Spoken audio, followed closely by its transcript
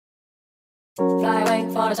Fly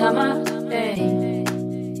away for the summer, hey.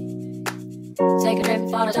 Take a trip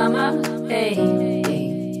for the summer, hey, hey,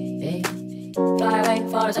 hey. Fly away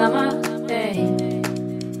for the summer, hey.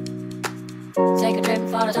 Take a trip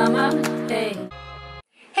for the summer, hey.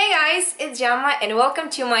 Hey guys, it's Jamma and welcome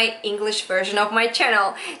to my English version of my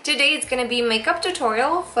channel. Today it's gonna be makeup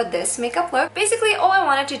tutorial for this makeup look. Basically all I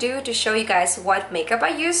wanted to do to show you guys what makeup I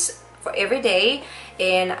use for every day,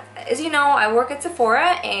 and as you know I work at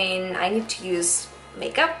Sephora and I need to use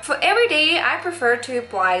makeup. For every day I prefer to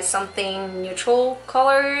apply something neutral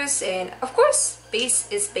colors, and of course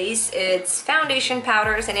base is base, it's foundation,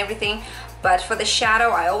 powders and everything, but for the shadow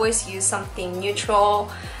I always use something neutral,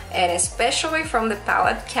 and especially from the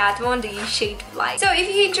palette Kat Von D Shade Light. So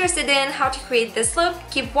if you're interested in how to create this look,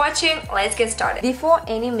 keep watching, let's get started. Before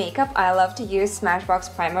any makeup, I love to use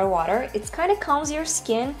Smashbox Primer Water. It kind of calms your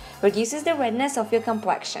skin, reduces the redness of your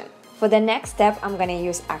complexion. For the next step, I'm gonna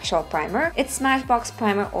use actual primer. It's Smashbox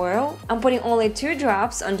Primer Oil. I'm putting only 2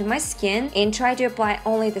 drops onto my skin and try to apply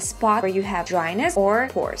only the spot where you have dryness or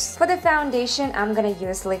pores. For the foundation, I'm gonna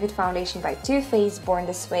use Liquid Foundation by Too Faced Born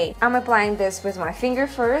This Way. I'm applying this with my finger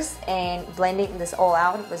first and blending this all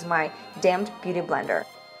out with my damped beauty blender.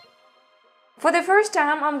 For the first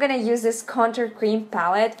time, I'm gonna use this contour cream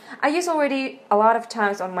palette. I used already a lot of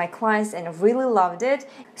times on my clients and really loved it.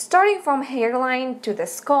 Starting from hairline to the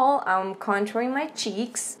skull, I'm contouring my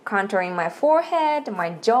cheeks, contouring my forehead,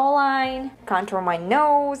 my jawline, contour my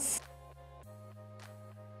nose.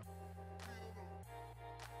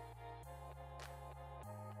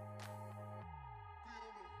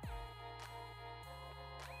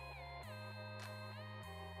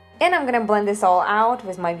 And I'm gonna blend this all out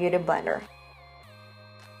with my beauty blender.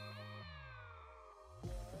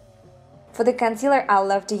 For the concealer, I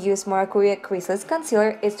love to use Maracuya Creaseless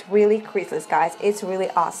Concealer. It's really creaseless, guys. It's really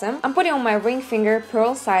awesome. I'm putting on my ring finger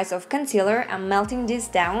pearl size of concealer. I'm melting this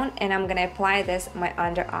down and I'm gonna apply this on my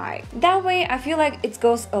under eye. That way, I feel like it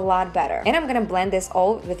goes a lot better. And I'm gonna blend this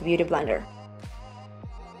all with Beauty Blender.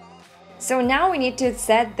 So now we need to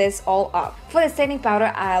set this all up. For the setting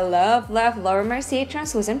powder, I love Laura Mercier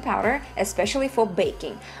translucent powder, especially for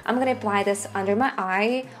baking. I'm gonna apply this under my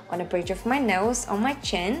eye, on the bridge of my nose, on my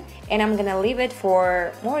chin, and I'm gonna leave it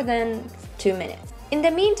for more than 2 minutes. In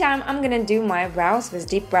the meantime, I'm gonna do my brows with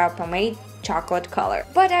Deep Brow Pomade chocolate color.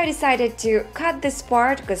 But I decided to cut this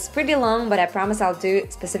part because it's pretty long, but I promise I'll do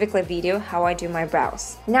specifically a video how I do my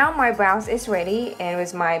brows. Now my brows is ready, and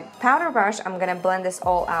with my powder brush I'm gonna blend this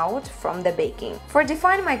all out from the baking. For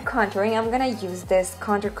defining my contouring, I'm gonna use this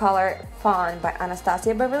contour color Fawn by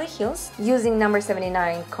Anastasia Beverly Hills. Using number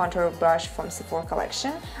 79 contour brush from Sephora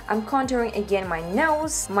collection, I'm contouring again my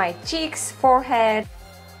nose, my cheeks, forehead.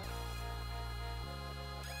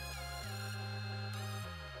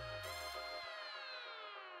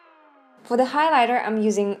 For the highlighter, I'm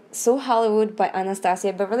using So Hollywood by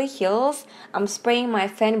Anastasia Beverly Hills. I'm spraying my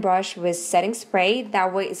fan brush with setting spray,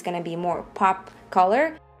 that way it's gonna be more pop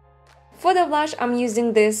color. For the blush, I'm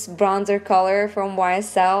using this bronzer color from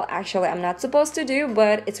YSL. Actually, I'm not supposed to do,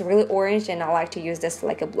 but it's really orange and I like to use this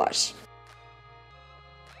like a blush.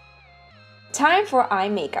 Time for eye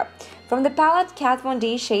makeup. From the palette Kat Von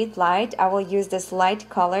D Shade Light, I will use this light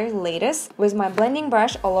color Latest with my blending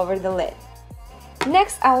brush all over the lid.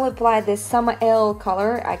 Next, I will apply this Summer Ale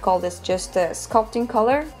color. I call this just a sculpting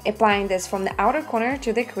color. Applying this from the outer corner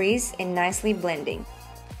to the crease and nicely blending.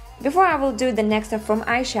 Before I will do the next step from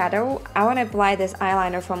eyeshadow, I want to apply this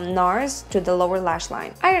eyeliner from NARS to the lower lash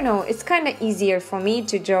line. I don't know, it's kind of easier for me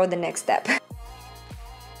to draw the next step.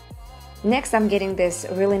 Next, I'm getting this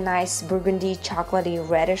really nice burgundy chocolatey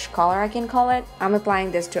reddish color, I can call it. I'm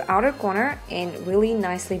applying this to outer corner and really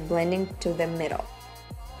nicely blending to the middle.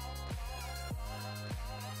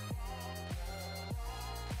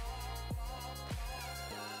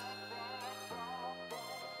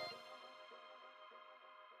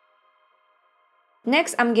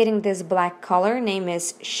 Next, I'm getting this black color, name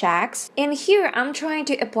is Shax. And here, I'm trying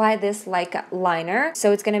to apply this like a liner,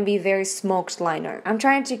 so it's gonna be very smoked liner. I'm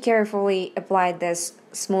trying to carefully apply this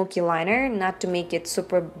smoky liner, not to make it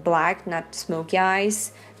super black, not smoky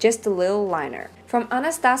eyes, just a little liner. From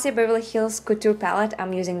Anastasia Beverly Hills Couture palette,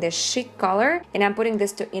 I'm using this Chic color, and I'm putting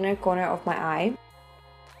this to inner corner of my eye.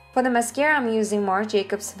 For the mascara, I'm using Marc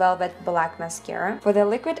Jacobs Velvet Black Mascara. For the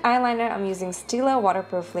liquid eyeliner, I'm using Stila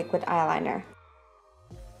Waterproof Liquid Eyeliner.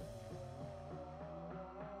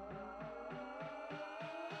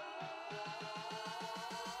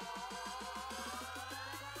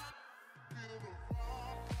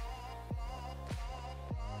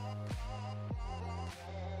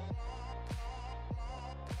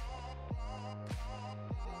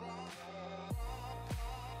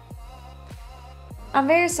 I'm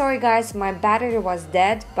very sorry guys, my battery was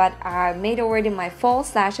dead, but I made already my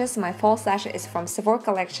false lashes. My false lash is from Sephora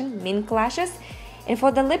collection, Mink Lashes. And for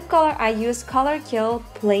the lip color, I use Color Kill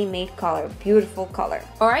Playmate color. Beautiful color.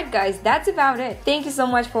 Alright guys, that's about it. Thank you so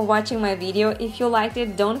much for watching my video. If you liked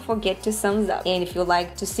it, don't forget to thumbs up. And if you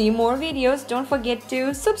like to see more videos, don't forget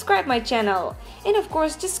to subscribe my channel. And of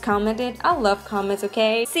course, just comment it. I love comments,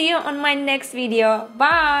 okay? See you on my next video.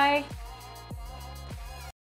 Bye!